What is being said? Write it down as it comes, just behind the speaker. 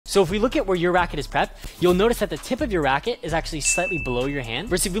So if we look at where your racket is prepped, you'll notice that the tip of your racket is actually slightly below your hand.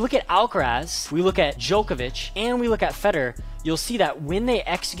 Versus if we look at Alcaraz, we look at Djokovic, and we look at Federer, you'll see that when they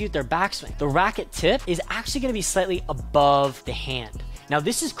execute their backswing, the racket tip is actually going to be slightly above the hand. Now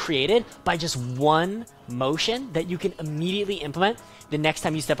this is created by just one motion that you can immediately implement the next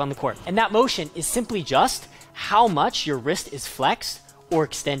time you step on the court. And that motion is simply just how much your wrist is flexed or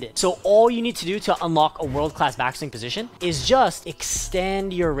extended. So all you need to do to unlock a world-class backswing position is just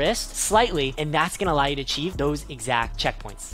extend your wrist slightly, and that's gonna allow you to achieve those exact checkpoints.